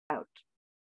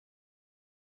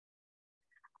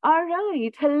All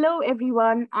right. Hello,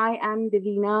 everyone. I am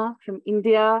Divina from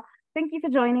India. Thank you for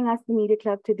joining us, the Media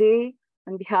Club, today.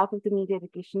 On behalf of the Media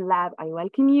Education Lab, I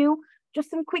welcome you. Just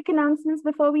some quick announcements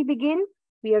before we begin.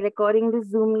 We are recording this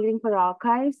Zoom meeting for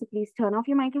archives, so please turn off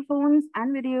your microphones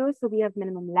and videos so we have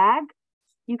minimum lag.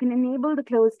 You can enable the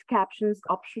closed captions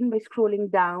option by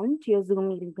scrolling down to your Zoom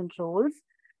meeting controls.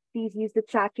 Please use the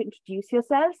chat to introduce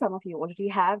yourself. Some of you already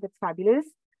have, that's fabulous.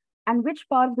 And which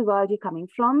part of the world you're coming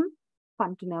from.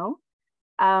 Fun to know.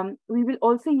 We will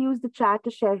also use the chat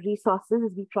to share resources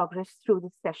as we progress through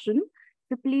this session.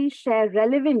 So please share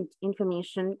relevant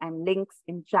information and links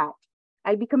in chat.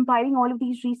 I'll be compiling all of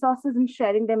these resources and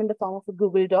sharing them in the form of a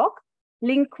Google Doc.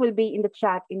 Link will be in the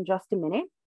chat in just a minute.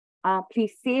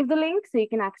 Please save the link so you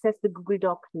can access the Google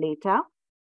Doc later.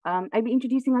 I'll be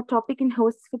introducing our topic and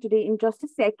hosts for today in just a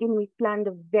second. We've planned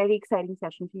a very exciting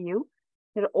session for you.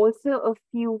 There are also a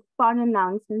few fun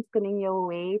announcements coming your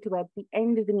way towards the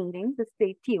end of the meeting, so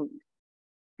stay tuned.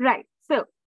 Right, so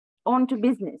on to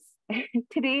business.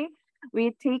 Today,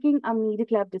 we're taking our Media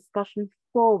Club discussion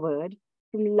forward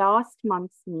from last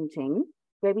month's meeting,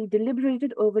 where we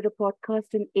deliberated over a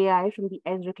podcast on AI from the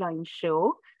Ezra Klein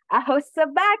show. Our hosts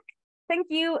are back. Thank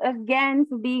you again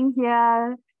for being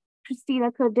here.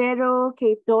 Kristina Cordero,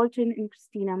 Kate Dalton, and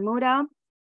Cristina Mota.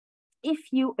 If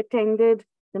you attended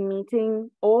the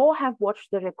meeting or have watched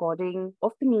the recording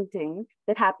of the meeting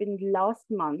that happened last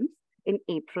month in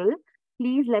April,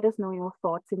 please let us know your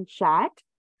thoughts in chat.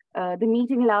 The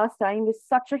meeting last time was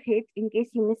such a hit. In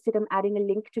case you missed it, I'm adding a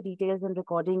link to details and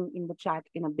recording in the chat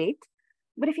in a bit.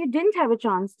 But if you didn't have a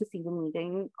chance to see the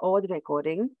meeting or the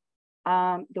recording,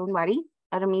 don't worry.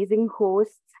 Our amazing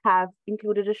hosts have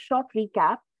included a short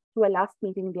recap to our last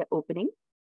meeting they're opening.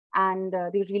 And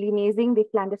they're really amazing. They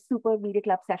planned a super Media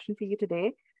Club session for you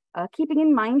today. Keeping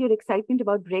in mind your excitement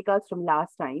about breakouts from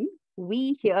last time,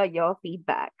 we hear your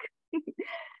feedback.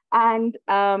 And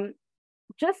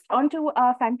just onto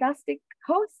our fantastic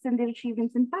hosts and their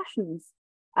achievements and passions.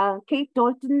 Kate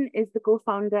Dalton is the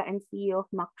co-founder and CEO of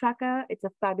Mark Tracker. It's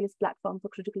a fabulous platform for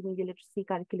critical media literacy,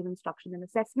 curriculum instruction, and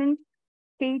assessment.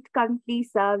 Kate currently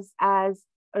serves as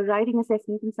a writing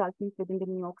assessment consultant within the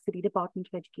New York City Department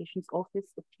of Education's Office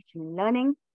of Teaching and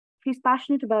Learning. She's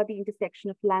passionate about the intersection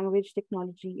of language,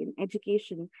 technology, and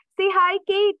education. Say hi,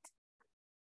 Kate.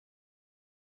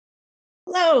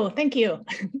 Hello, thank you.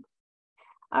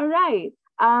 All right.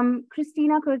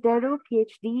 Kristina Cordero,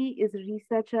 PhD, is a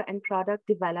researcher and product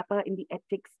developer in the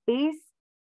edtech space,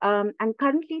 and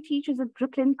currently teaches at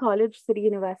Brooklyn College, City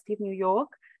University of New York.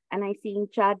 And I see in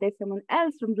chat there's someone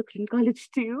else from Brooklyn College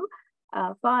too.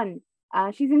 Fun.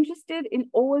 She's interested in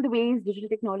all the ways digital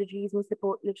technologies will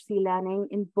support literacy learning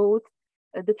in both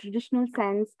the traditional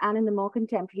sense and in the more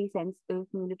contemporary sense of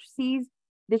new literacies,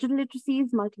 digital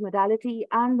literacies, multimodality,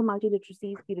 and the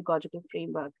multi-literacies pedagogical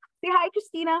framework. Say hi,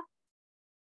 Kristina.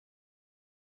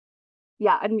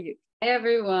 Yeah, unmute. Hey,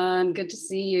 everyone. Good to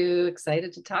see you.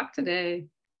 Excited to talk today.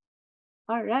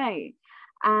 All right.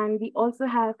 And we also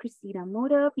have Cristina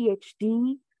Mota,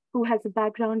 PhD, who has a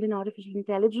background in artificial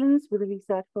intelligence with a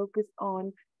research focus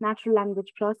on natural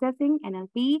language processing,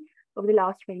 NLP, over the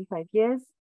last 25 years.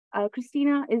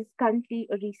 Kristina is currently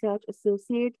a research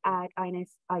associate at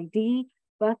INSID,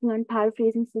 working on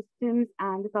paraphrasing systems,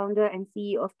 and the founder and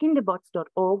CEO of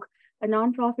kinderbots.org, a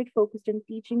nonprofit focused on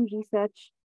teaching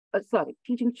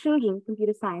children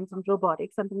computer science and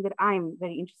robotics, something that I'm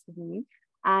very interested in.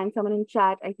 And someone in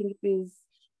chat, I think it was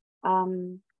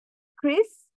Chris,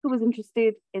 who was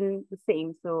interested in the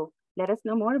same. So let us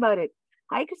know more about it.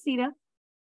 Hi, Kristina.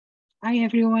 Hi,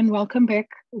 everyone. Welcome back.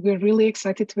 We're really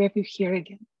excited to have you here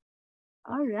again.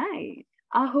 All right.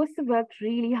 Our hosts have worked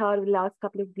really hard over the last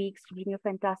couple of weeks to bring a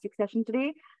fantastic session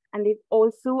today. And they've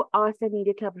also asked our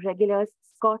Media Club regulars,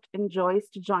 Scott and Joyce,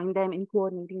 to join them in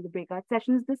coordinating the breakout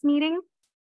sessions this meeting.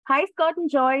 Hi, Scott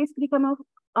and Joyce. Could you come up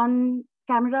on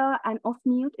camera and off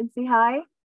mute and say hi?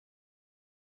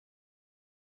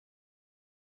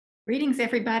 Greetings,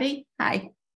 everybody.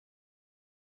 Hi.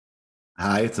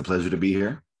 Hi, it's a pleasure to be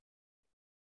here.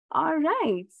 All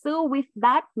right. So with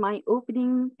that, my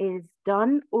opening is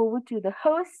done. Over to the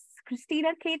hosts,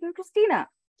 Kristina, Kate, and Kristina.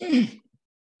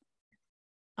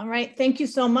 All right. Thank you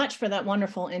so much for that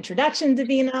wonderful introduction,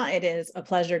 Divina. It is a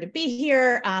pleasure to be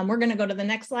here. We're going to go to the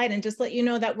next slide and just let you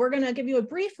know that we're going to give you a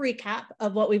brief recap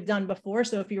of what we've done before.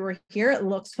 So if you were here, it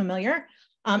looks familiar.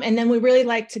 And then we really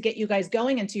like to get you guys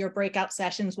going into your breakout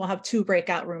sessions. We'll have 2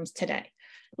 breakout rooms today.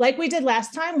 like we did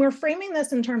last time, we're framing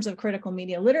this in terms of critical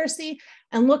media literacy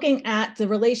and looking at the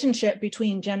relationship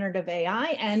between generative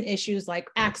AI and issues like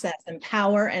access and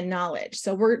power and knowledge.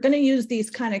 So we're going to use these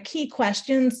kind of key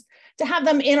questions to have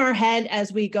them in our head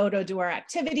as we go to do our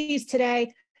activities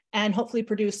today and hopefully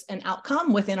produce an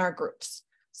outcome within our groups.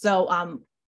 So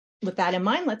with that in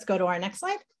mind, let's go to our next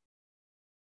slide.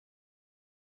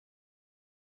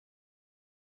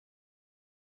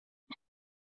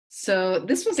 So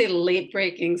this was a late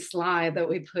breaking slide that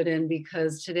we put in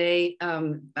because today, I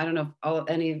don't know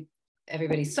if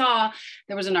everybody saw,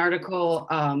 there was an article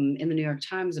in the New York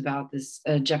Times about this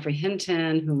Jeffrey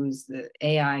Hinton, who's the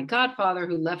AI godfather,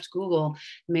 who left Google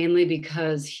mainly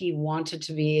because he wanted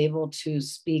to be able to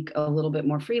speak a little bit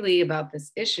more freely about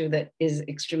this issue that is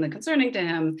extremely concerning to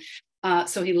him.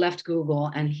 So he left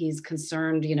Google, and he's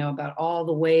concerned, about all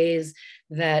the ways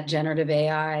that generative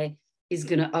AI is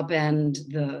going to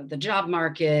upend the job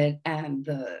market and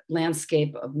the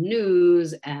landscape of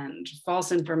news and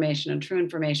false information and true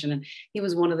information. And he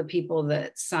was one of the people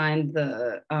that signed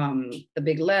the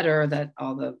big letter that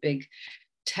all the big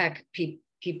tech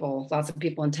people, lots of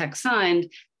people in tech signed.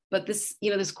 But this,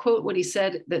 this quote, what he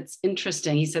said that's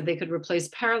interesting, he said they could replace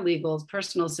paralegals,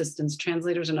 personal assistants,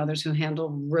 translators, and others who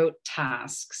handle rote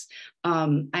tasks.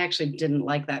 I actually didn't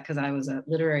like that because I was a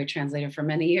literary translator for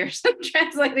many years.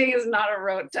 Translating is not a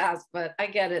rote task, but I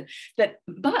get it.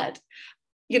 But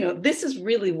this is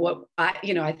really what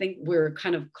I think we're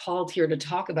kind of called here to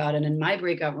talk about. And in my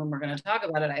breakout room, we're going to talk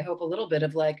about it, I hope, a little bit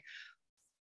of like,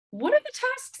 what are the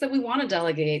tasks that we want to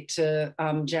delegate to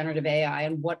generative AI,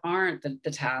 and what aren't the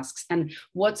tasks, and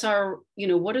what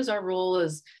is our role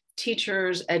as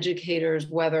teachers, educators,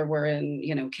 whether we're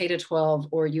in K-12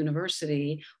 or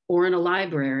university or in a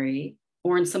library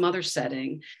or in some other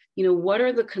setting. What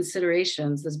are the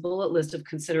considerations, this bullet list of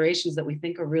considerations that we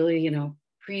think are really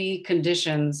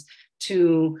preconditions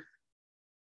to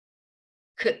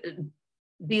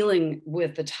dealing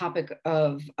with the topic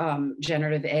of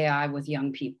generative AI with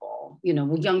young people.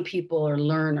 Young people are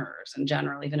learners in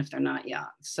general, even if they're not young.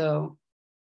 So,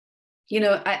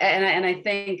 I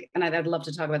think, and I'd love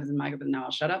to talk about this in my group, but now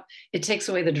I'll shut up. It takes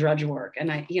away the drudge work.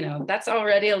 And that's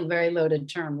already a very loaded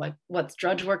term. Like, what's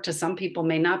drudge work to some people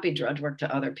may not be drudge work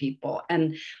to other people.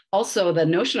 And also the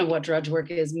notion of what drudge work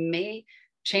is may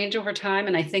change over time.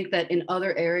 And I think that in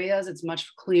other areas, it's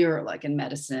much clearer, like in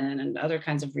medicine and other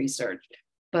kinds of research.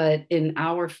 But in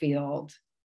our field,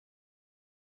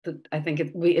 I think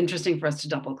it'd be interesting for us to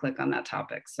double click on that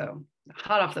topic. So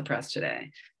hot off the press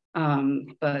today.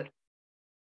 But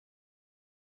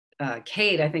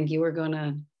Kate, I think you were going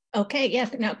to. Okay,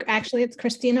 yes, no, actually it's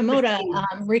Cristina Mota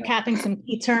recapping some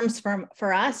key terms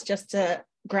for us just to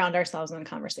ground ourselves in the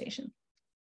conversation.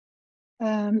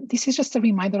 This is just a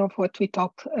reminder of what we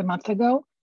talked a month ago,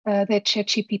 that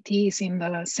ChatGPT is in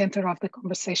the center of the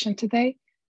conversation today.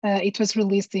 It was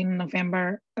released in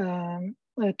November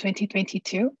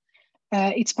 2022.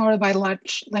 It's powered by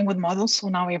large language models. So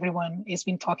now everyone has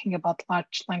been talking about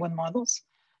large language models.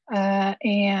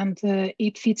 And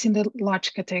it fits in the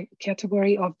large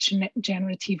category of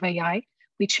generative AI,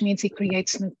 which means it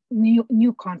creates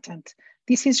new content.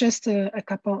 This is just a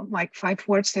couple, like 5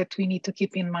 words that we need to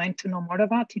keep in mind to know more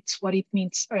about. It's what it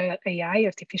means, AI,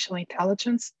 artificial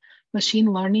intelligence,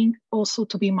 machine learning, also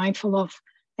to be mindful of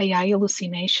AI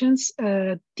hallucinations,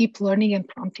 deep learning, and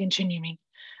prompt engineering.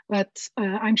 But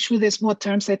I'm sure there's more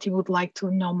terms that you would like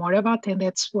to know more about, and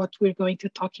that's what we're going to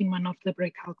talk in one of the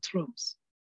breakout rooms.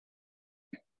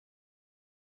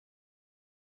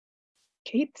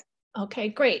 Kate? Okay,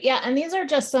 great. Yeah, and these are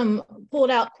just some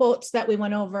pulled out quotes that we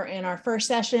went over in our first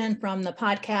session from the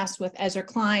podcast with Ezra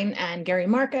Klein and Gary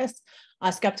Marcus,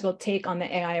 A Skeptical Take on the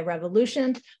AI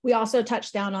Revolution. We also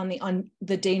touched down on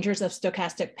the Dangers of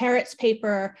Stochastic Parrots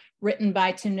paper written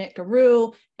by Timnit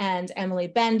Guru and Emily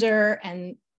Bender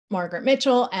and Margaret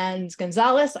Mitchell and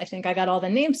Gonzalez. I think I got all the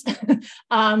names,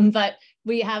 but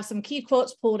we have some key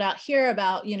quotes pulled out here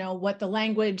about, what the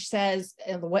language says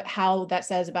and how that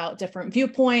says about different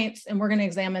viewpoints. And we're going to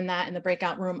examine that in the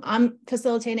breakout room I'm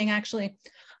facilitating, actually.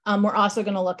 We're also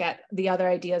going to look at the other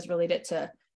ideas related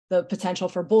to the potential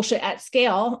for bullshit at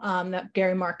scale that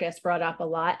Gary Marcus brought up a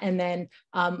lot. And then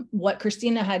what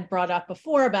Kristina had brought up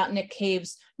before about Nick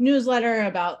Cave's newsletter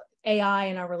about AI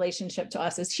and our relationship to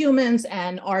us as humans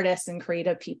and artists and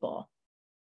creative people.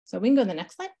 So we can go to the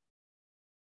next slide.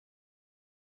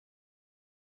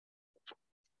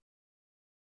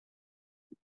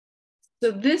 So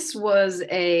this was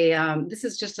this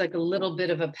is just like a little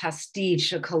bit of a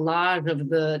pastiche, a collage of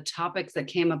the topics that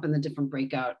came up in the different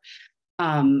breakout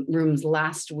rooms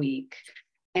last week.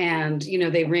 And,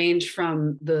 they range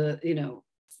from the,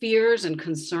 fears and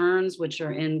concerns, which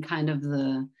are in kind of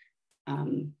the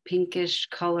pinkish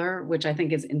color, which I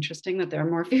think is interesting that there are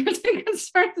more fears and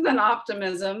concerns than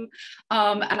optimism.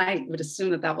 And I would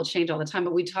assume that that will change all the time.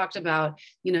 But we talked about,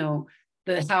 you know,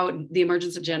 how the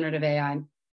emergence of generative AI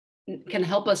can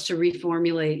help us to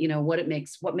reformulate, you know, what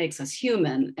makes us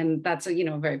human. And that's a, you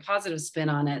know, very positive spin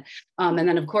on it. And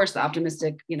then of course, the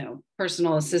optimistic, you know,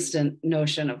 personal assistant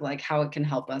notion of like how it can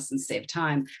help us and save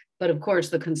time. But of course,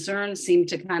 the concerns seem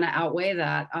to kind of outweigh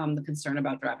that, the concern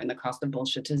about driving the cost of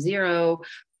bullshit to zero,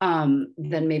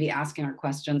 then maybe asking our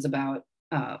questions about,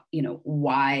 you know,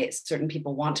 why certain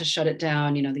people want to shut it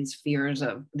down, you know, these fears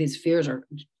or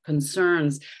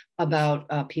concerns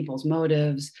about people's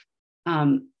motives.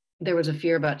 There was a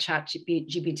fear about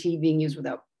ChatGPT being used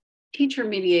without teacher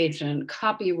mediation,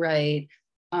 copyright,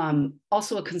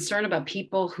 also a concern about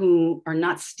people who are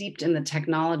not steeped in the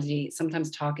technology, sometimes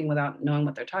talking without knowing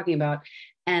what they're talking about.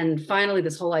 And finally,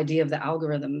 this whole idea of the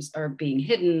algorithms are being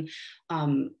hidden.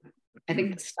 I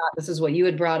think, Scott, this is what you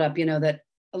had brought up, you know, that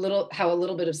how a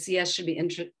little bit of CS should be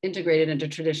integrated into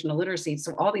traditional literacy.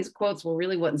 So all these quotes were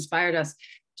really what inspired us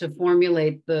to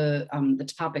formulate the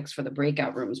topics for the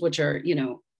breakout rooms, which are, you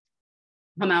know,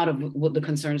 come out of the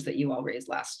concerns that you all raised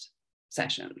last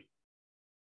session.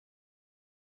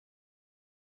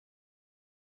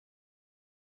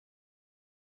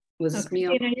 Was this me?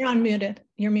 Kristina, you're unmuted.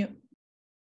 You're mute.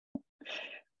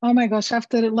 Oh my gosh,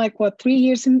 after like what, 3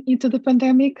 years into the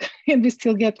pandemic, and we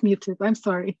still get muted. I'm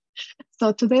sorry.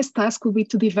 So today's task will be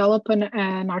to develop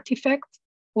an artifact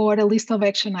or a list of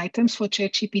action items for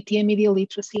ChatGPT and media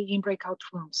literacy in breakout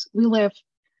rooms. We'll have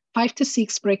 5 to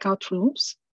 6 breakout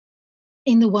rooms.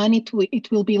 In the one,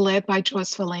 it will be led by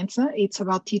Joyce Valenza. It's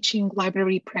about teaching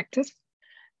library practice.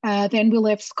 Then we'll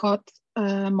have Scott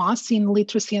Moss in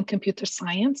literacy and computer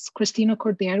science. Kristina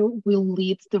Cordero will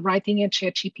lead the writing and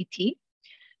ChatGPT.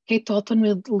 Kate Dalton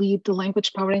will lead the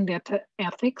language, power, and data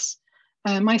ethics.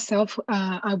 Myself,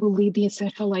 I will lead the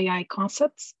essential AI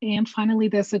concepts. And finally,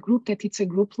 there's a group that it's a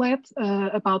group-led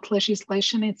about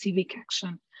legislation and civic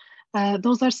action.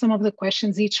 Those are some of the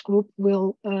questions each group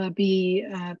will be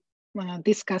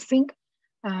discussing.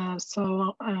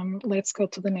 So let's go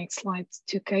to the next slide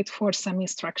to Kate for some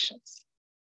instructions.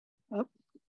 Oh,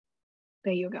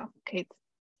 there you go, Kate.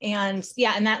 And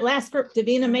yeah, and that last group,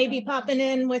 Davina may be popping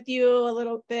in with you a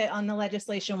little bit on the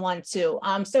legislation one too.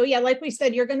 So yeah, like we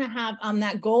said, you're gonna have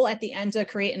that goal at the end to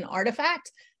create an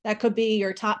artifact. That could be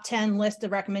your top 10 list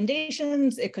of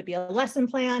recommendations. It could be a lesson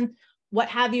plan, what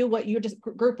have you, what your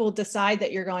group will decide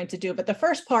that you're going to do. But the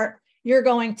first part, you're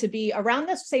going to be around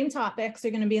the same topics.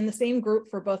 You're going to be in the same group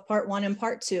for both part 1 and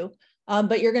part 2,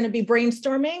 but you're going to be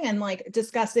brainstorming and like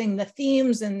discussing the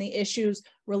themes and the issues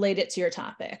related to your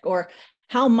topic, or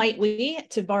how might we,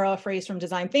 to borrow a phrase from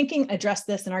design thinking, address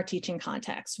this in our teaching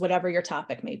context, whatever your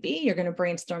topic may be. You're going to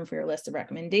brainstorm for your list of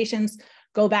recommendations,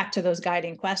 go back to those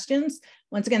guiding questions.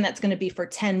 Once again, that's going to be for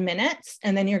 10 minutes,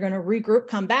 and then you're going to regroup,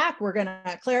 come back. We're going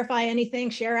to clarify anything,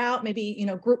 share out, maybe, you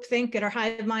know, group think, get our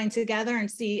hive mind together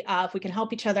and see if we can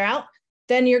help each other out.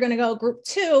 Then you're going to go group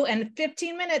 2, and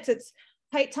 15 minutes, it's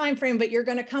tight time frame, but you're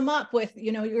going to come up with,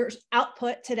 you know, your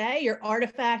output today, your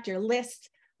artifact, your list,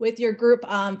 with your group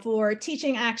for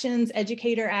teaching actions,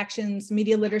 educator actions,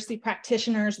 media literacy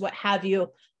practitioners, what have you,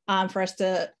 for us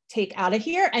to take out of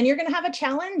here. And you're gonna have a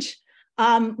challenge.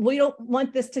 We don't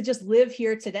want this to just live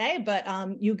here today, but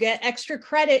you get extra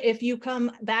credit if you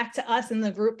come back to us in the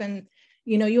group and,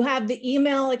 you know, you have the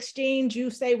email exchange,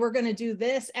 you say, we're gonna do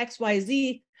this, X, Y,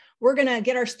 Z. We're going to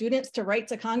get our students to write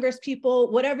to Congress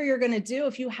people, whatever you're going to do.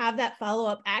 If you have that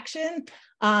follow-up action,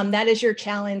 that is your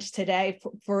challenge today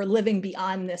for living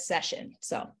beyond this session.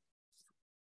 So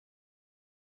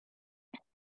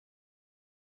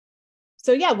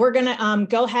yeah, we're going to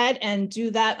go ahead and do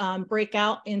that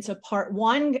breakout into part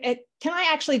 1. Can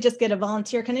I actually just get a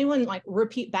volunteer? Can anyone like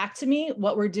repeat back to me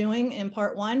what we're doing in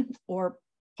part 1 or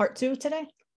part 2 today?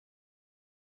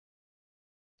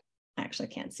 I actually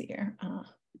can't see here.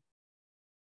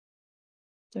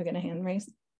 Do I get a hand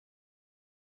raise?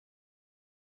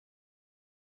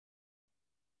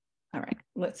 All right,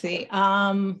 let's see.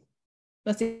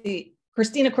 Let's see.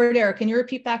 Kristina Cordero, can you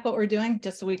repeat back what we're doing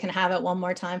just so we can have it one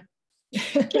more time?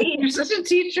 You're such a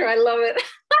teacher. I love it.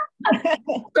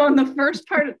 So in the first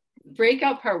part,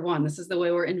 breakout part 1, this is the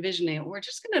way we're envisioning it. We're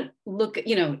just going to look at,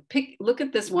 you know, look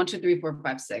at this 1, 2, 3, 4,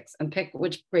 5, 6 and pick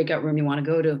which breakout room you want to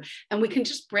go to. And we can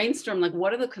just brainstorm, like,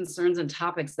 what are the concerns and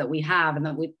topics that we have, and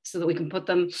so that we can put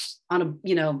them on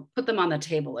put them on the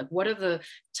table. Like, what are the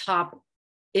top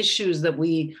issues that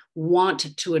we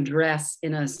want to address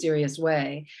in a serious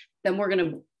way? Then we're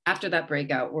going to after that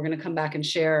breakout, we're going to come back and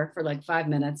share for like 5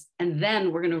 minutes. And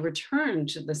then we're going to return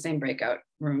to the same breakout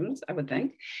rooms, I would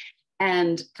think,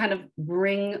 and kind of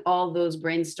bring all those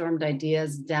brainstormed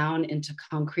ideas down into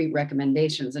concrete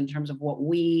recommendations in terms of what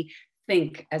we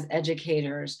think as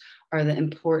educators are the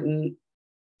important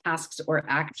tasks or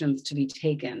actions to be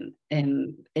taken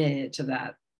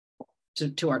to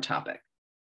our topic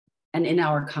and in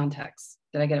our context.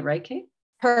 Did I get it right, Kate?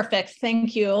 Perfect.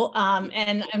 Thank you.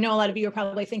 And I know a lot of you are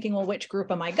probably thinking, well, which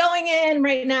group am I going in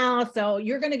right now? So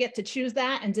you're going to get to choose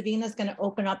that. And Davina's going to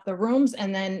open up the rooms.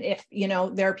 And then if,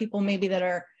 there are people maybe that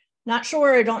are not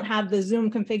sure or don't have the Zoom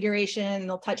configuration,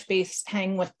 they'll touch base,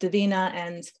 hang with Davina,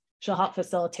 and she'll help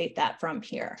facilitate that from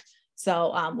here.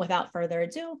 So without further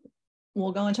ado,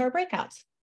 we'll go into our breakouts.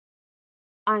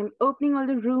 I'm opening all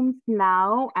the rooms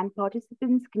now, and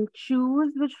participants can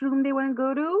choose which room they want to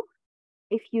go to.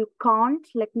 If you can't,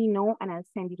 let me know and I'll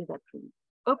send you to that room.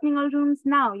 Opening all rooms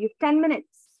now. You have 10 minutes.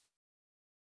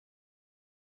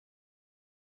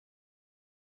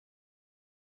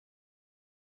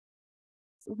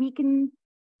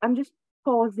 I'm just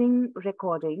pausing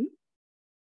recording.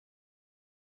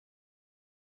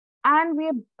 And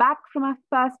we're back from our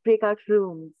first breakout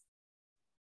rooms.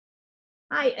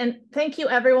 Hi, and thank you,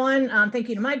 everyone. Thank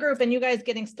you to my group and you guys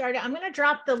getting started. I'm going to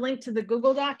drop the link to the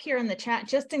Google Doc here in the chat,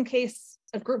 just in case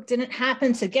a group didn't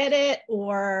happen to get it,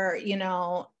 or,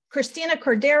 Kristina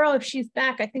Cordero, if she's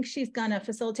back, I think she's going to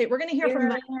facilitate. We're going to hear from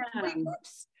three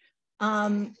groups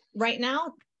right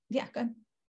now. Yeah, go ahead.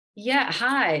 Yeah,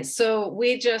 hi. So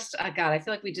we just, I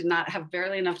feel like we did not have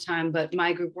barely enough time, but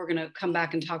my group, we're going to come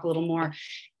back and talk a little more,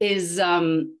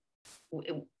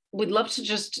 we'd love to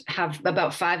just have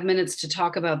about 5 minutes to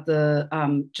talk about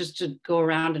just to go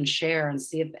around and share and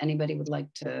see if anybody would like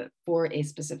to, for a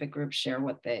specific group, share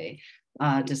what they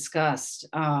discussed.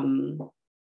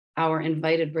 Our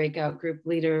invited breakout group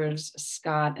leaders,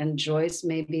 Scott and Joyce,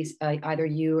 maybe either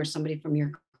you or somebody from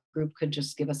your group could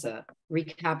just give us a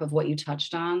recap of what you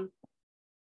touched on.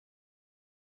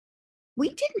 We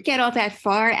didn't get all that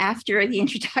far after the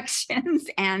introductions,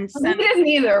 and we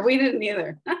didn't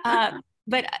either.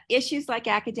 But issues like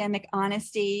academic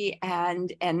honesty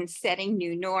and setting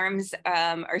new norms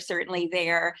are certainly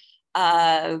there.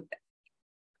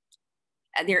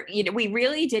 We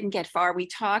really didn't get far. We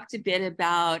talked a bit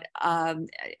about,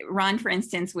 Ron, for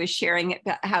instance, was sharing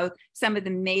about how some of the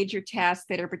major tasks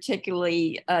that are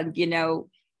particularly,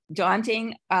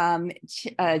 daunting,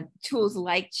 tools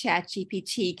like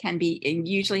ChatGPT can be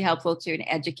usually helpful to an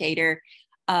educator.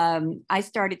 I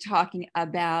started talking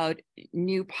about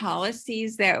new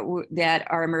policies that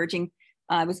are emerging.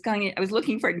 I was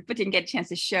looking for it, but didn't get a chance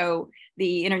to show.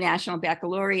 The International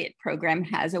Baccalaureate program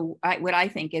has what I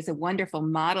think is a wonderful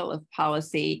model of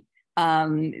policy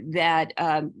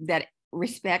that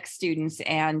respects students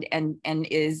and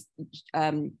is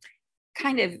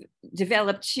kind of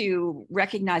developed to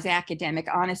recognize academic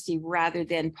honesty rather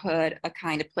than put a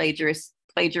kind of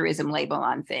plagiarism label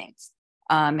on things.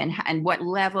 And what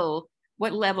level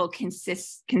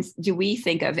do we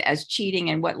think of as cheating,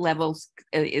 and what levels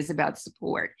is about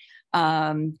support?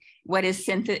 What is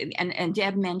synthesis? And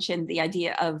Deb mentioned the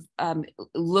idea of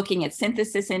looking at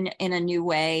synthesis in a new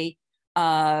way,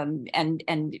 and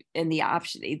the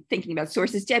option, thinking about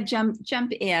sources. Deb,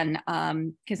 jump in,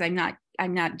 because I'm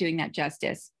not doing that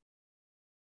justice.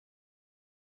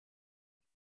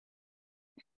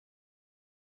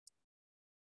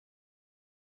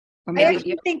 I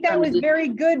actually think that was very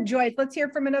good, Joyce. Let's hear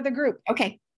from another group.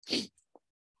 Okay.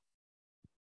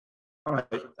 All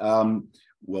right.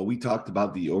 Well, we talked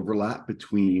about the overlap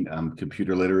between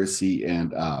computer literacy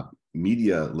and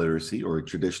media literacy, or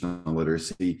traditional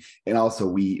literacy. And also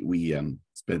we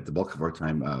spent the bulk of our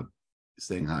time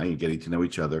saying hi and getting to know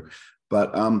each other.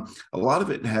 But a lot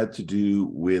of it had to do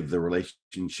with the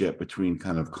relationship between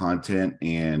kind of content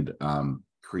and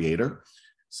creator.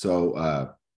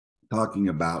 So talking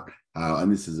about how,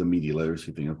 and this is a media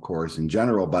literacy thing, of course, in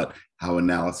general, but how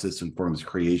analysis informs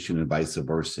creation and vice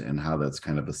versa, and how that's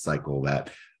kind of a cycle that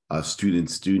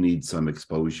students do need some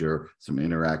exposure, some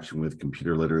interaction with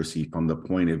computer literacy from the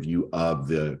point of view of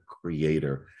the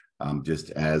creator,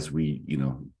 just as we,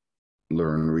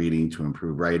 learn reading to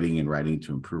improve writing and writing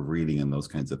to improve reading and those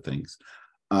kinds of things.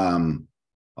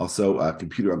 Also, I'm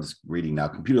just reading now.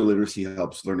 Computer literacy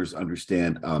helps learners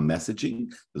understand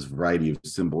messaging. There's a variety of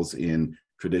symbols in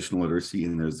traditional literacy,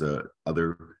 and there's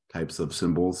other types of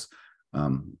symbols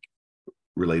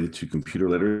related to computer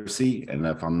literacy. And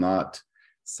if I'm not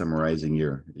summarizing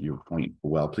your point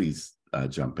well, please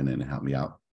jump in and help me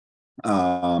out.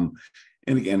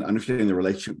 And again, understanding the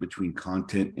relationship between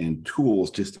content and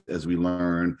tools, just as we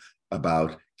learn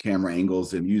about camera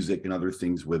angles and music and other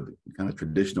things with kind of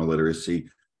traditional literacy,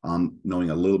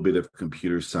 knowing a little bit of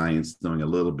computer science, knowing a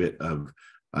little bit of,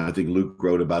 I think Luke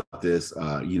wrote about this,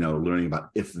 learning about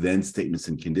if-then statements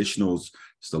and conditionals.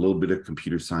 Just a little bit of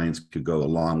computer science could go a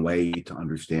long way to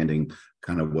understanding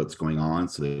kind of what's going on.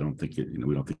 So they don't think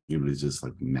we don't think it is just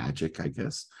like magic, I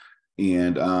guess.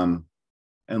 And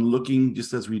looking,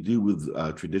 just as we do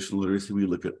with traditional literacy, we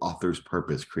look at author's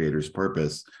purpose, creator's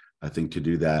purpose. I think to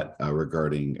do that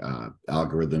regarding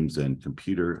algorithms and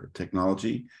computer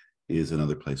technology is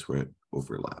another place where it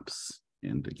overlaps.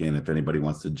 And again, if anybody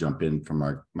wants to jump in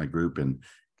from my group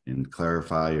and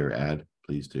clarify or add,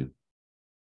 please do.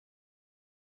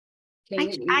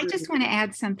 I just want to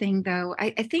add something, though.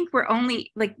 I think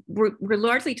we're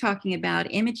largely talking about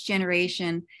image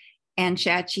generation and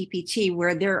ChatGPT,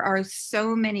 where there are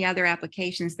so many other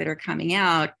applications that are coming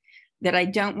out that I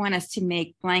don't want us to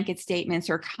make blanket statements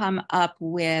or come up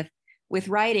with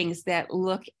writings that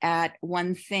look at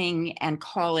one thing and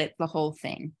call it the whole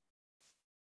thing.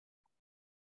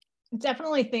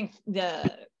 Definitely think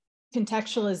the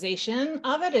contextualization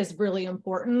of it is really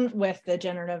important with the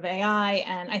generative AI.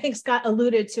 And I think Scott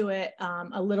alluded to it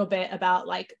a little bit about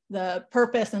like the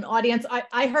purpose and audience.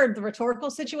 I heard the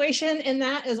rhetorical situation in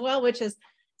that as well, which is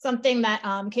something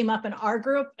that came up in our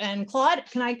group. And Claude,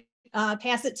 can I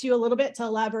pass it to you a little bit to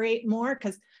elaborate more?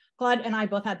 Because Claude and I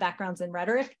both have backgrounds in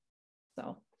rhetoric.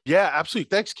 So yeah, absolutely.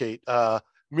 Thanks, Kate.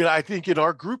 I think in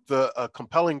our group, the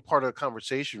compelling part of the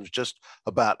conversation was just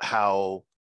about how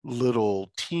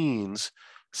little teens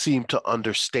seem to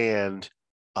understand.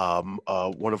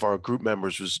 One of our group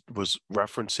members was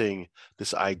referencing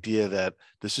this idea that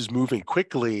this is moving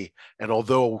quickly, and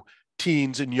although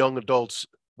teens and young adults,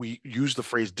 we use the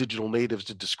phrase digital natives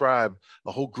to describe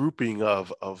a whole grouping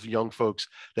of young folks,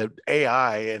 that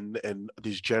AI and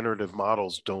these generative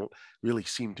models don't really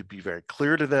seem to be very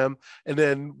clear to them. And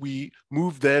then we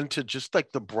move then to just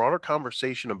like the broader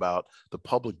conversation about the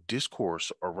public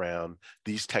discourse around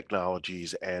these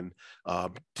technologies and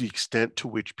the extent to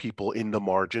which people in the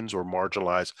margins or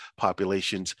marginalized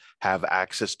populations have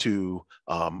access to,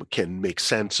 can make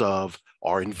sense of,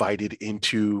 are invited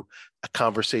into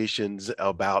conversations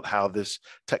about how this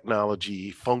technology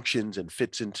functions and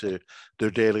fits into their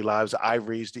daily lives. I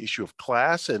raised the issue of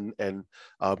class and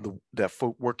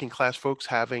working class folks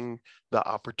having the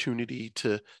opportunity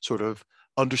to sort of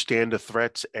understand the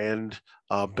threats and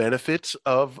benefits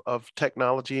of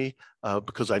technology,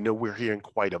 because I know we're hearing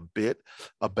quite a bit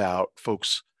about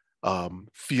folks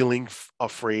feeling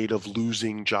afraid of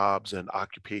losing jobs and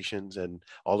occupations and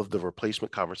all of the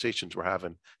replacement conversations we're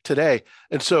having today.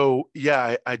 And so,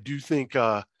 yeah, I do think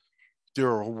there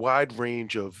are a wide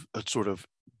range of sort of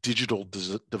digital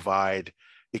divide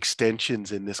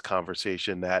extensions in this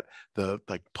conversation that the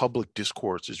public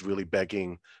discourse is really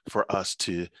begging for us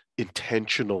to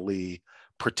intentionally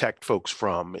protect folks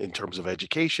from in terms of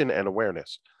education and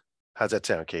awareness. How's that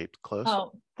sound, Kate? Close?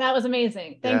 Oh, that was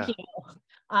amazing. Thank you.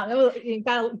 You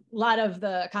got a lot of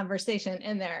the conversation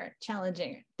in there,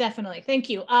 challenging, definitely. Thank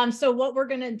you. So what we're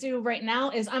going to do right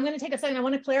now is I'm going to take a second. I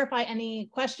want to clarify any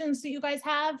questions that you guys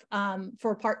have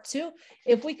for part 2.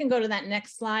 If we can go to that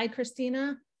next slide,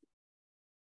 Kristina.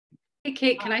 Hey,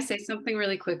 Kate, can I say something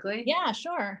really quickly? Yeah,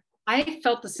 sure. I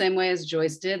felt the same way as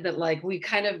Joyce did, that like we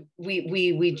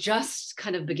just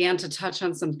kind of began to touch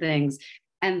on some things,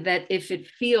 and that if it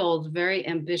feels very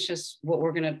ambitious, what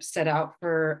we're going to set out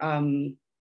for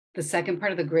the second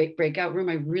part of the great breakout room,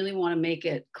 I really want to make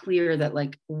it clear that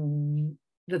like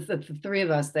the three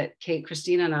of us, that Kate,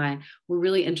 Kristina, and I, were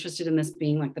really interested in this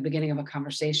being like the beginning of a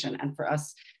conversation. And for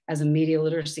us as a media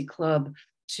literacy club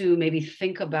to maybe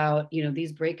think about,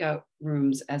 these breakout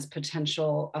rooms as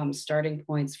potential starting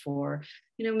points for,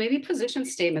 maybe position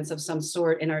statements of some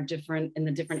sort in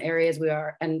the different areas we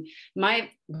are. And my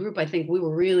group, I think we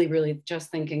were really, really just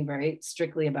thinking very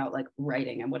strictly about like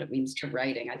writing and what it means to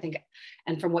writing. I think,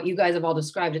 and from what you guys have all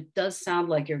described, it does sound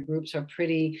like your groups are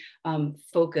pretty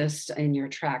focused in your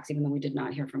tracks, even though we did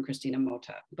not hear from Cristina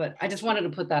Mota. But I just wanted to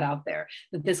put that out there,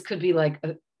 that this could be like,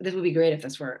 this would be great if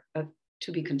this were a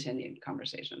to be continued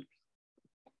conversation.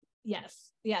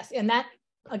 Yes. And that,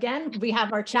 again, we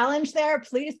have our challenge there.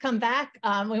 Please come back.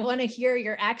 We want to hear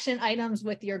your action items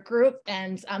with your group.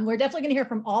 And we're definitely going to hear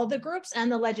from all the groups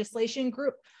and the legislation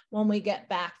group when we get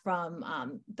back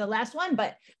from the last one.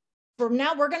 But for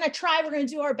now, we're going to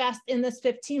do our best in this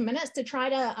 15 minutes to try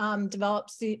to develop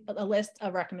a list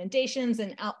of recommendations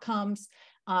and outcomes.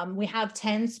 We have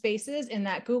 10 spaces in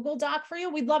that Google Doc for you.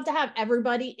 We'd love to have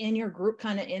everybody in your group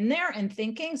kind of in there and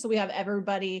thinking, so we have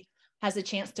everybody has a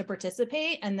chance to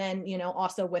participate, and then,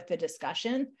 also with the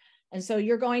discussion. And so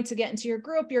you're going to get into your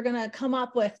group, you're going to come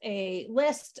up with a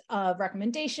list of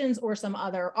recommendations or some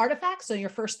other artifacts. So your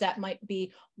first step might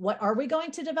be, what are we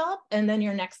going to develop? And then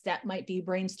your next step might be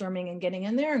brainstorming and getting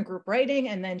in there and group writing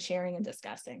and then sharing and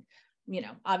discussing. You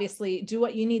know, obviously do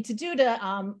what you need to do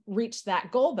to reach that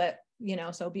goal, but, you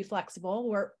know, so be flexible.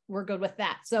 We're good with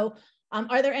that. So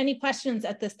are there any questions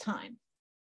at this time?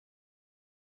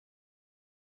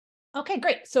 Okay,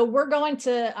 great. So we're going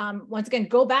to, once again,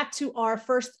 go back to our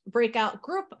first breakout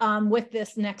group with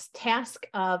this next task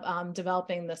of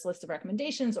developing this list of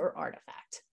recommendations or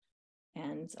artifact.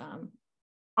 And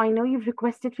I know you've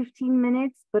requested 15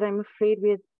 minutes, but I'm afraid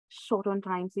we're short on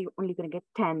time, so you're only going to get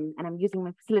 10, and I'm using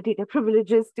my facilitator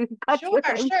privileges to cut your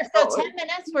time. Sure. So 10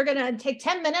 minutes, we're going to take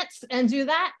 10 minutes and do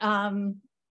that.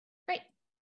 Great.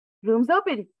 Room's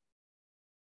open.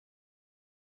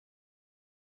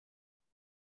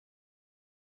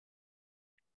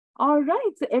 All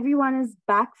right, so everyone is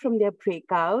back from their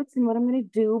breakouts. And what I'm going to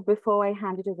do before I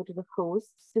hand it over to the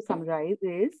hosts to summarize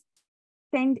is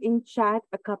send in chat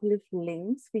a couple of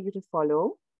links for you to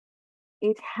follow.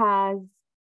 It has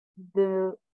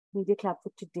the Media Club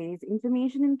for today's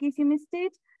information in case you missed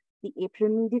it, the April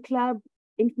Media Club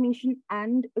information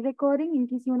and recording in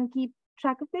case you want to keep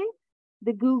track of it,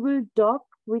 the Google Doc,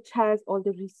 which has all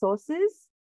the resources.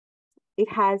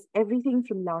 It has everything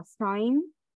from last time.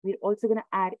 We're also going to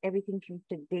add everything from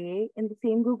today in the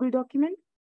same Google document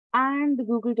and the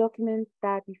Google document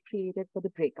that we've created for the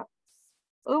breakouts.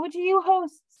 Over to you,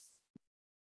 hosts.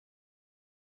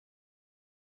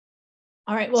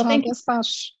 All right, well, so thank you.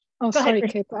 Oh, sorry,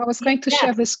 Kate. I was going to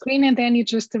share the screen and then you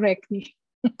just direct me.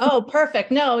 Oh,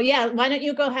 perfect. No, yeah. Why don't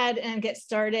you go ahead and get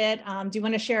started? Do you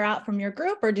want to share out from your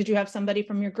group, or did you have somebody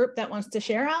from your group that wants to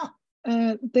share out?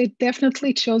 They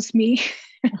definitely chose me.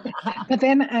 But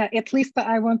then at least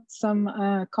I want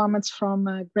some comments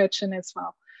from Gretchen as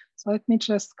well. So let me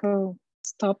just go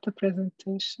stop the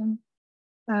presentation.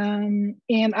 And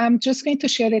I'm just going to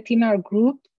share that in our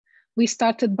group, we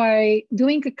started by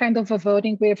doing a kind of a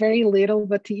voting. We're very little,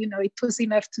 but you know, it was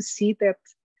enough to see that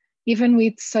even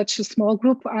with such a small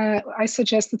group, I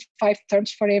suggested 5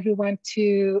 terms for everyone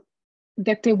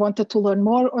that they wanted to learn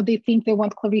more, or they think they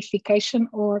want clarification,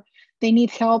 or they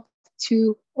need help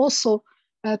to also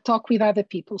talk with other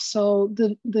people. So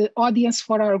the audience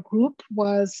for our group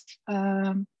was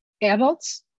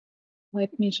adults.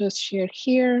 Let me just share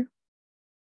here.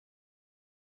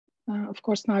 Of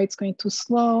course, now it's going too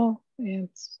slow. And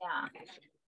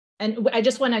I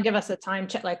just want to give us a time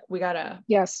check, like we gotta.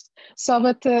 Yes. So,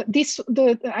 but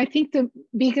I think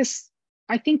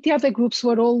the other groups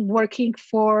were all working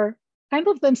for kind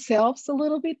of themselves a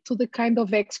little bit, to the kind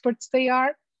of experts they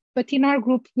are. But in our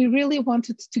group, we really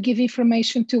wanted to give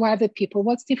information to other people.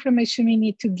 What's the information we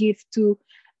need to give to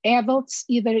adults,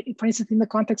 either, for instance, in the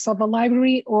context of a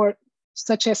library, or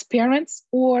such as parents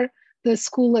or the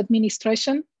school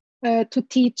administration, to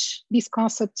teach these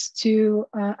concepts to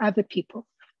other people.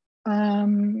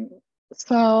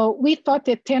 So we thought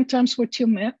that 10 terms were too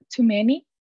many,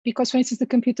 because, for instance, the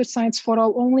computer science for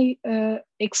all only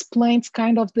explains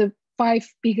kind of the 5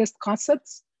 biggest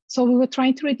concepts. So we were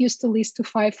trying to reduce the list to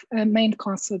 5 main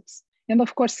concepts. And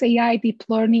of course, AI, deep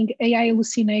learning, AI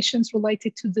hallucinations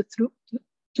related to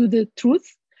the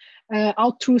truth.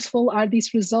 How truthful are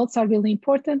these results are really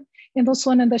important. And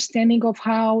also an understanding of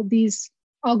how these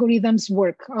algorithms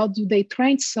work. How do they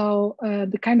train? So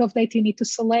the kind of data you need to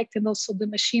select, and also the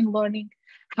machine learning.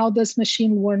 How does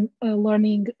machine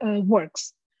learning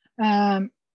works?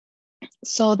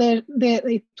 So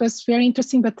it was very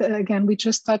interesting, but again, we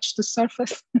just touched the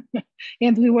surface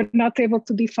and we were not able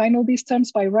to define all these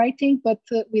terms by writing, but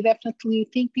we definitely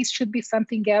think this should be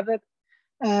something gathered,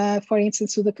 for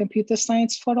instance, to the computer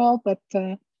science for all, but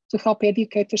to help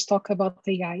educators talk about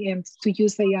AI and to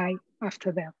use AI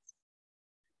after that.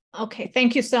 Okay,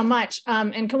 thank you so much.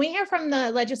 And can we hear from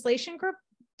the legislation group?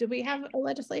 Do we have a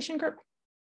legislation group?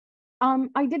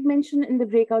 I did mention in the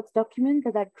breakouts document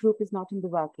that group is not in the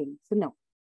working, so no.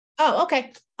 Oh,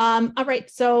 okay. All right,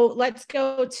 so let's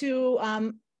go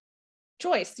to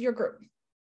Joyce, your group.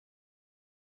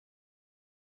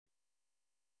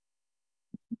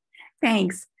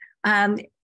 Thanks.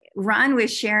 Ron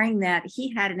was sharing that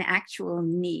he had an actual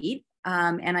need,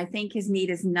 and I think his need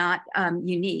is not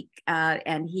unique,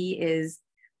 and he is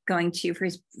going to,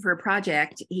 for a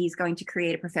project, he's going to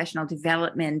create a professional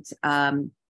development,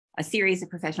 a series of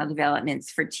professional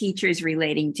developments for teachers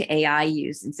relating to AI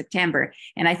use in September.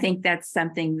 And I think that's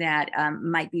something that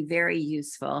might be very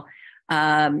useful.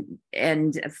 And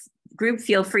group,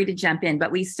 feel free to jump in,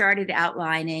 but we started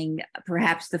outlining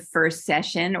perhaps the first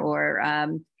session, or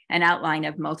and an outline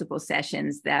of multiple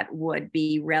sessions that would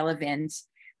be relevant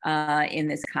in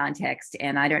this context.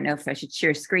 And I don't know if I should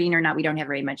share screen or not. We don't have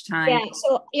very much time. Yeah,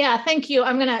 so yeah, thank you.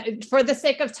 I'm gonna, for the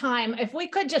sake of time, if we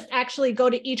could just actually go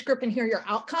to each group and hear your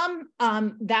outcome,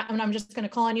 and I'm just gonna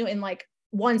call on you in like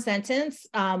one sentence,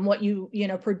 what you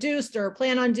produced or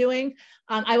plan on doing.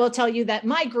 I will tell you that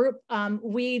my group,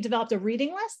 we developed a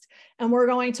reading list, and we're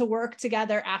going to work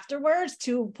together afterwards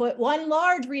to put one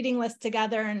large reading list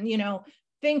together and,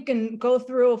 think and go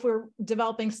through if we're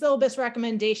developing syllabus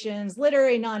recommendations,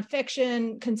 literary,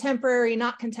 nonfiction, contemporary,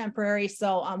 not contemporary.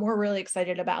 So we're really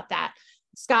excited about that.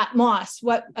 Scott Moss,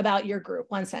 what about your group?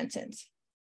 One sentence.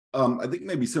 I think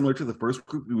maybe similar to the first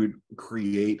group, we would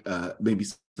create maybe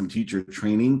some teacher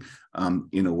training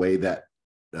in a way that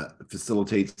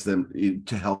facilitates them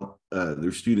to help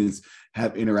their students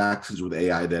have interactions with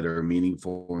AI that are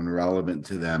meaningful and relevant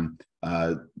to them.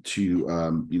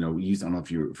 To use, I don't know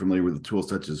if you're familiar with the tools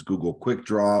such as Google Quick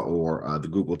Draw or the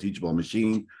Google Teachable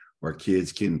Machine, where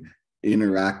kids can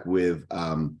interact with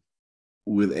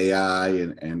AI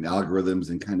and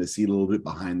algorithms and kind of see a little bit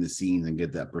behind the scenes and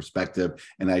get that perspective.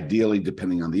 And ideally,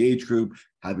 depending on the age group,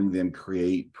 having them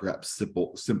create perhaps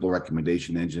simple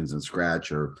recommendation engines in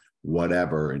Scratch or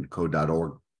whatever in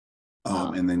code.org,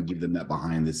 and then give them that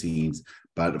behind the scenes.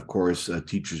 But of course,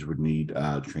 teachers would need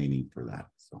training for that.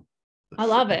 So I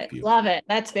love it. Love it.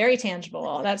 That's very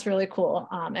tangible. That's really cool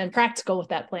and practical with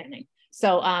that planning.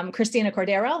 So Kristina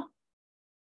Cordero.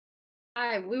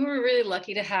 Hi, we were really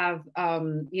lucky to have,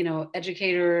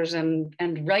 educators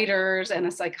and writers, and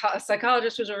a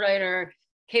psychologist who's a writer,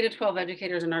 K-12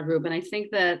 educators in our group. And I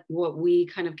think that what we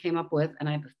kind of came up with, and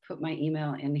I've put my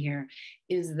email in here,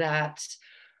 is that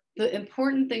the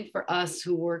important thing for us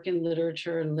who work in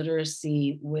literature and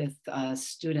literacy with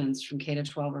students from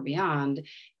K-12 or beyond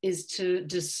is to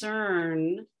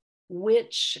discern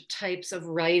which types of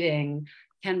writing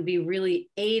can be really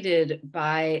aided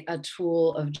by a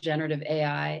tool of generative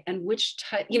AI, and which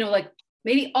type,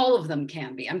 maybe all of them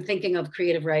can be. I'm thinking of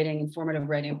creative writing, informative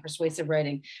writing, persuasive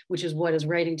writing, which is what as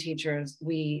writing teachers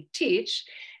we teach,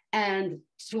 and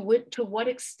to what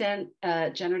extent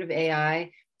generative AI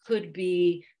could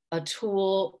be a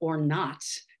tool or not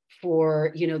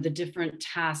for the different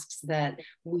tasks that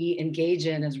we engage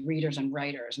in as readers and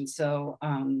writers. And so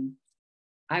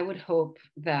I would hope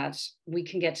that we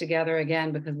can get together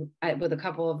again, because with a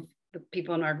couple of the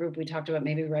people in our group, we talked about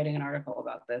maybe writing an article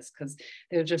about this, because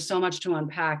there's just so much to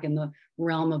unpack in the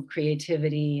realm of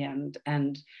creativity and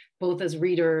both as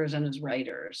readers and as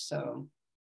writers. So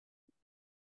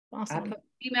awesome. I put an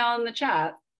email in the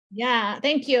chat. Yeah,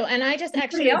 thank you. And I just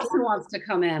Anybody else who wants to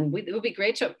come in, it would be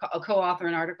great to co-author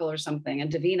an article or something. And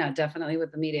Davina, definitely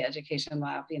with the Media Education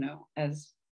Lab, as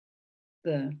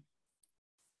the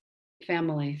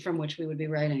family from which we would be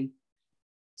writing.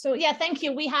 So yeah, thank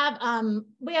you. We have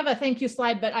a thank you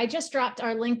slide, but I just dropped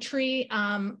our link tree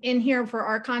in here for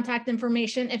our contact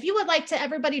information. If you would like to,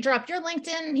 everybody drop your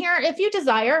LinkedIn here if you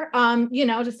desire,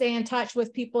 to stay in touch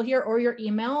with people here, or your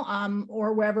email,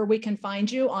 or wherever we can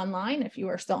find you online if you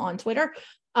are still on Twitter.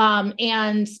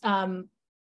 Thank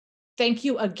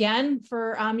you again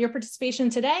for your participation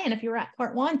today. And if you were at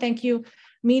part one, thank you,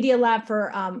 Media Lab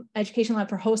for Education Lab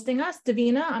for hosting us.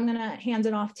 Davina, I'm going to hand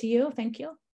it off to you. Thank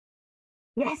you.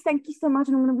 Yes, thank you so much.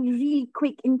 And I'm going to be really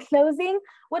quick in closing.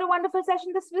 What a wonderful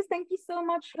session this was. Thank you so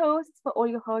much, hosts, for all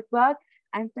your hard work.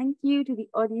 And thank you to the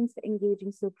audience for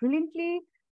engaging so brilliantly.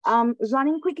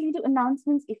 Running quickly to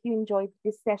announcements. If you enjoyed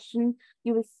this session,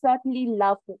 you will certainly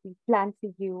love what we planned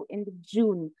for you in the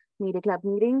June Media Club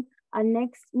meeting. Our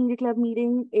next Media Club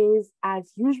meeting is,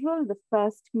 as usual, the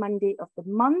first Monday of the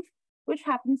month, which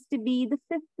happens to be the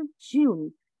 5th of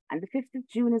June. And the 5th of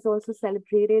June is also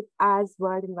celebrated as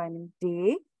World Environment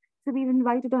Day. So we've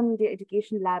invited our Media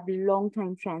Education Lab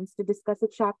longtime friends to discuss a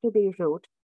chapter they wrote,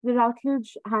 the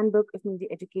Routledge Handbook of Media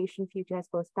Education, Futures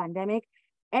Post-Pandemic,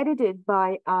 edited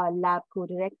by our lab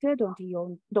co-director, Dr.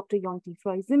 Yonti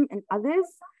Freusem, and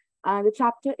others. The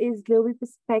chapter is Global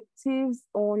Perspectives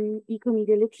on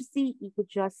Eco-Media Literacy,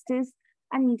 Eco-Justice,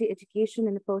 and Media Education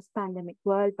in the Post-Pandemic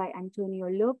World by Antonio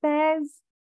Lopez,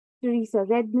 Teresa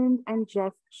Redmond, and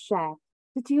Jeff Schaff.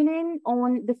 So tune in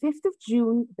on the 5th of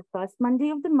June, the first Monday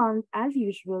of the month, as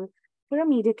usual, for a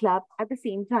Media Club at the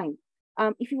same time.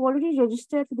 If you've already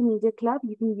registered for the Media Club,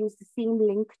 you can use the same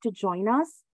link to join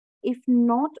us. If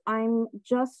not, I'm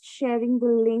just sharing the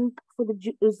link for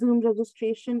the Zoom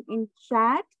registration in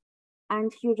chat.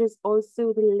 And here is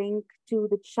also the link to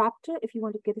the chapter if you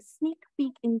want to get a sneak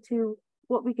peek into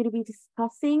what we're going to be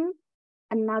discussing.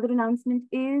 Another announcement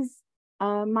is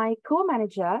my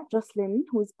co-manager, Jocelyn,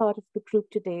 who is part of the group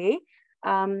today,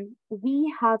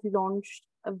 we have launched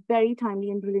a very timely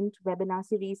and brilliant webinar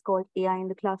series called AI in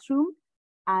the Classroom.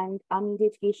 And our Media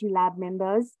Education Lab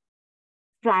members,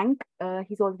 Frank,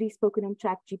 he's already spoken on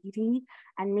ChatGPT,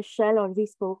 and Michelle already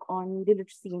spoke on media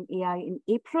literacy and AI in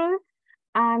April.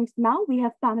 And now we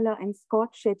have Pamela and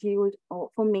Scott scheduled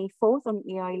for May 4th on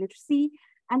AI literacy.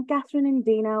 And Catherine and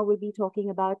Dana will be talking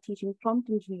about teaching prompt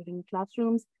engineering in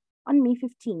classrooms on May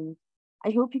 15th.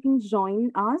 I hope you can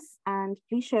join us, and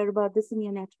please share about this in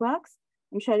your networks.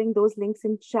 I'm sharing those links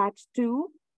in chat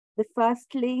too. The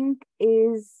first link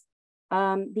is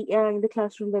the AI in the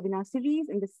Classroom webinar series,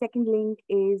 and the second link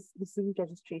is the Zoom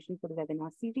registration for the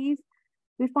webinar series.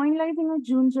 We're finalizing our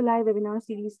June-July webinar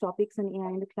series topics on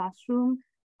AI in the Classroom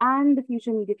and the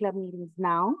future Media Club meetings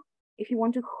now. If you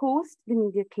want to host the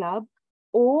Media Club,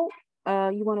 or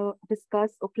you want to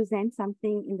discuss or present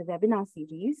something in the webinar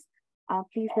series,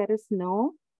 please let us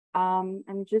know.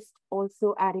 I'm just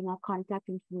also adding our contact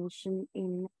information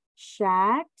in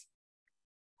chat.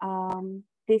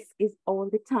 This is all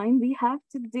the time we have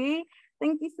today.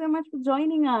 Thank you so much for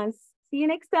joining us. See you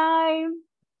next time.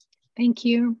 Thank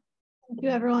you. Thank you,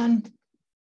 everyone.